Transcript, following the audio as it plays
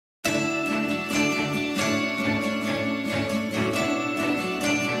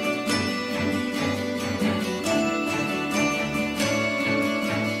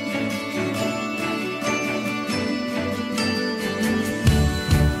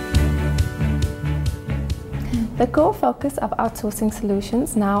The core focus of Outsourcing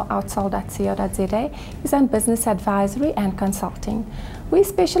Solutions, now outsol.co.za, is on business advisory and consulting. We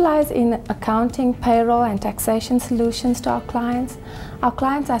specialize in accounting, payroll and taxation solutions to our clients. Our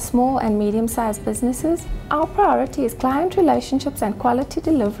clients are small and medium-sized businesses. Our priority is client relationships and quality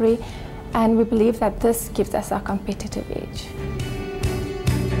delivery, and we believe that this gives us our competitive edge.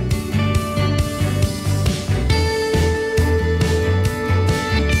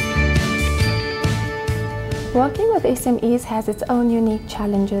 Working with SMEs has its own unique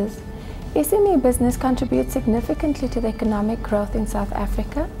challenges. SME business contributes significantly to the economic growth in South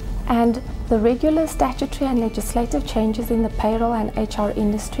Africa, and the regular statutory and legislative changes in the payroll and HR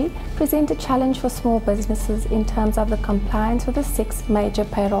industry present a challenge for small businesses in terms of the compliance with the 6 major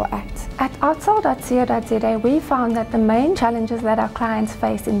payroll acts. At outsol.co.za, we found that the main challenges that our clients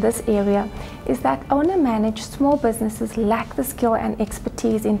face in this area is that owner-managed small businesses lack the skill and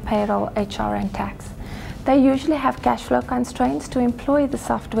expertise in payroll, HR and tax. They usually have cash flow constraints to employ the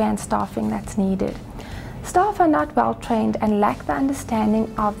software and staffing that's needed. Staff are not well trained and lack the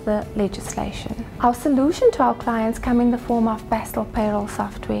understanding of the legislation. Our solution to our clients come in the form of Pastel payroll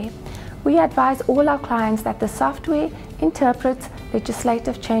software. We advise all our clients that the software interprets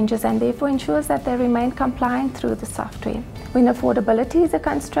legislative changes and therefore ensures that they remain compliant through the software. When affordability is a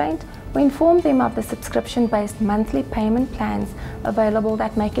constraint, we inform them of the subscription-based monthly payment plans available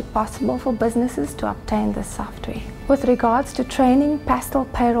that make it possible for businesses to obtain this software. With regards to training, Pastel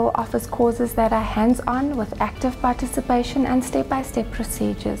Payroll offers courses that are hands-on with active participation and step-by-step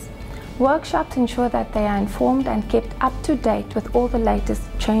procedures. Workshops ensure that they are informed and kept up to date with all the latest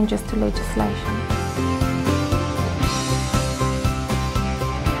changes to legislation.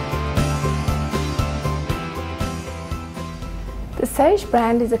 The Sage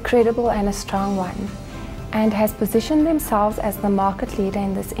brand is a credible and a strong one, and has positioned themselves as the market leader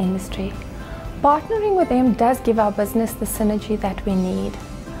in this industry. Partnering with them does give our business the synergy that we need.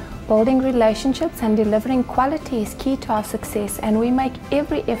 Building relationships and delivering quality is key to our success, and we make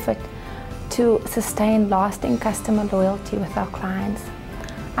every effort to sustain lasting customer loyalty with our clients.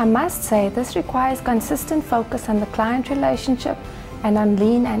 I must say this requires consistent focus on the client relationship and on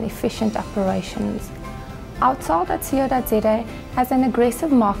lean and efficient operations. Outsol.co.za has an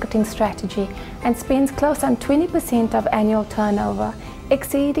aggressive marketing strategy and spends close on 20% of annual turnover,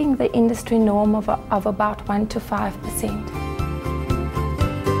 exceeding the industry norm of about 1 to 5%.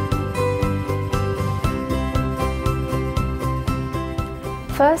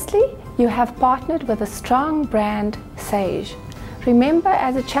 Firstly, you have partnered with a strong brand, Sage. Remember,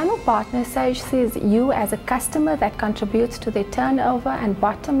 as a channel partner, Sage sees you as a customer that contributes to their turnover and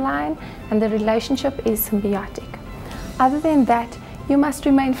bottom line, and the relationship is symbiotic. Other than that, you must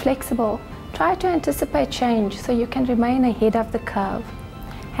remain flexible. Try to anticipate change so you can remain ahead of the curve.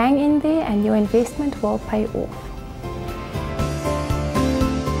 Hang in there and your investment will pay off.